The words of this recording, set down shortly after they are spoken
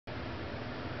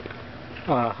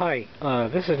Hi,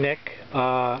 this is Nick.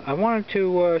 I wanted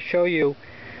to show you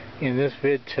in this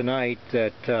vid tonight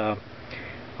that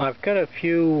I've got a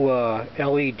few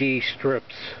LED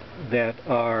strips that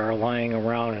are lying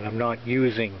around and I'm not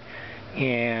using,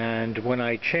 and when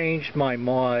I changed my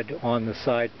mod on the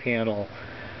side panel,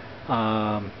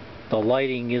 the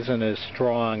lighting isn't as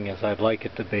strong as I'd like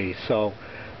it to be. So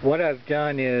what I've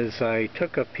done is I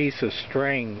took a piece of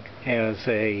string as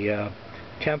a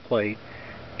template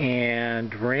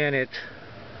and ran it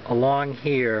along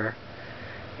here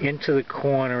into the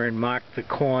corner and marked the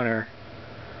corner,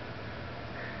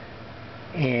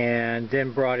 and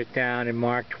then brought it down and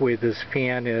marked where this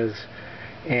fan is,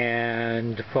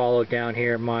 and followed down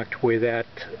here and marked where that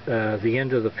the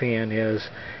end of the fan is,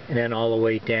 and then all the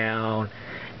way down.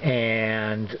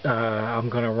 And I'm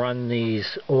going to run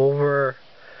these over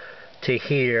to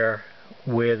here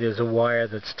where there's a wire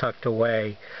that's tucked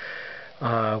away,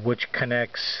 which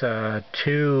connects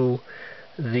to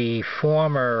the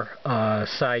former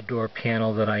side door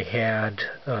panel that I had.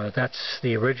 That's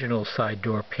the original side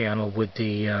door panel with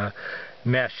the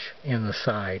mesh in the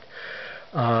side.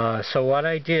 So what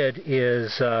I did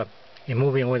is, in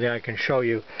moving with it I can show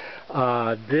you,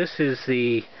 this is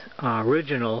the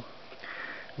original,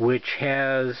 which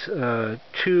has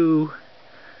two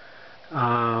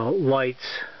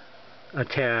lights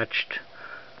attached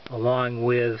along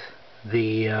with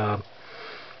the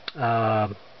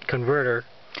converter,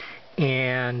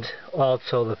 and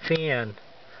also the fan,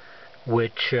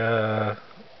 which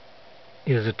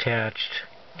is attached,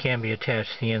 can be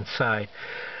attached to the inside.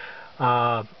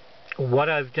 What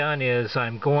I've done is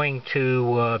I'm going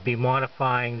to be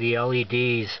modifying the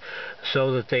LEDs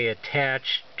so that they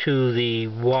attach to the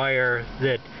wire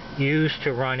that used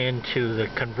to run into the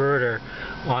converter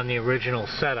on the original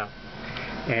setup,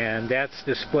 and that's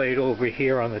displayed over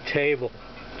here on the table.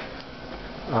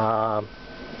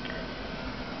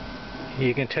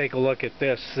 You can take a look at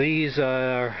this. These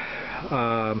are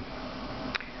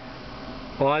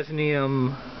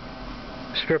osmium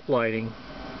strip lighting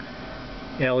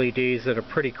LEDs that are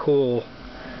pretty cool.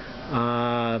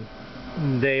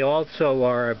 They also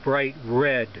are a bright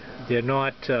red. They're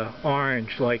not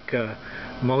orange like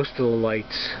most of the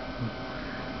lights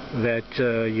that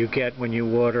you get when you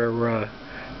order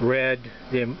red.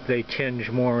 They tinge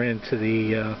more into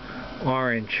the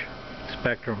orange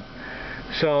spectrum.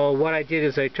 So what I did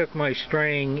is I took my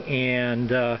string and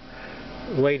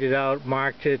laid it out,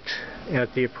 marked it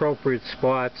at the appropriate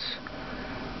spots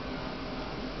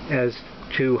as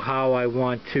to how I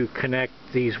want to connect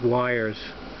these wires.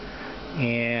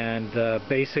 And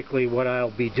basically what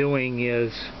I'll be doing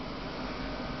is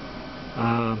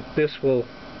this will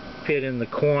fit in the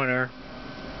corner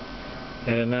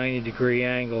at a 90-degree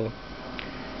angle,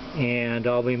 and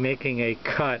I'll be making a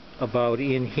cut about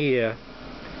in here.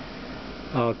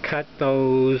 I'll cut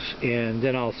those and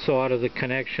then I'll solder the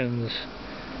connections,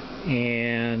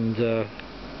 and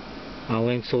I'll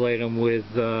insulate them with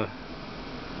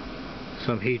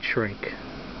some heat shrink,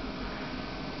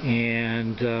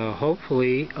 and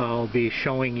hopefully I'll be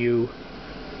showing you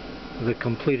the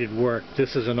completed work.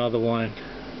 This is another one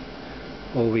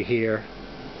over here.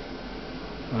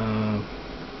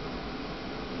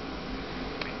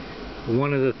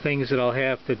 One of the things that I'll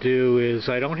have to do is,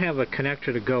 I don't have a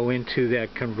connector to go into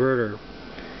that converter,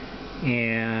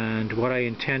 and what I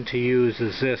intend to use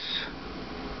is this.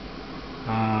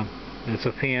 It's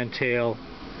a fantail,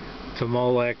 it's a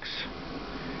Molex,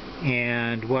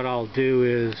 and what I'll do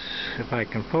is, if I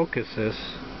can focus this,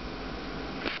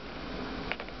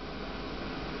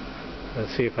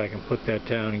 let's see if I can put that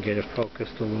down and get it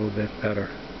focused a little bit better.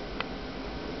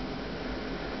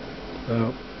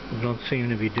 So, don't seem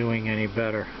to be doing any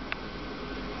better.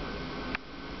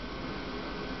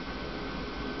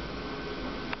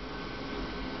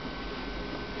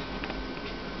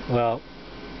 Well,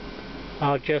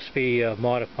 I'll just be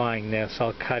modifying this.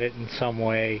 I'll cut it in some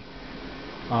way.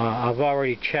 I've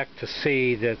already checked to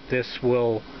see that this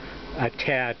will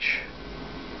attach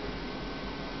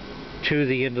to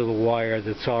the end of the wire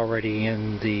that's already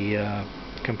in the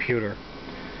computer,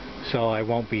 so I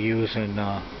won't be using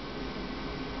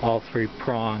all three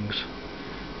prongs.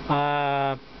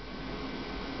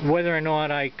 Whether or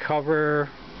not I cover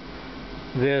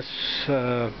this,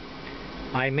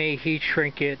 I may heat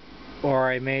shrink it,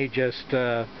 or I may just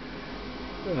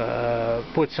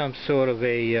put some sort of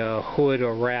a hood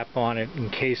or wrap on it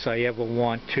in case I ever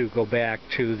want to go back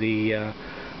to the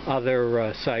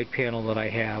other side panel that I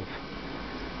have.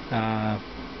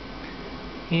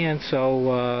 And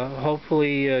so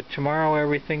hopefully tomorrow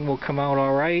everything will come out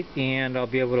alright, and I'll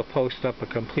be able to post up a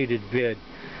completed vid.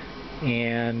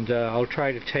 and I'll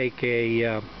try to take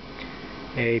a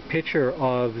picture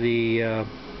of the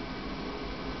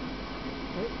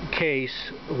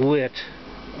case lit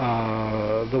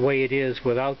the way it is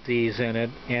without these in it,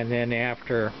 and then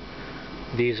after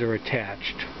these are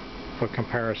attached for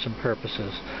comparison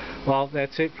purposes. Well,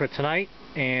 that's it for tonight,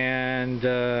 and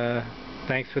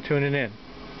thanks for tuning in.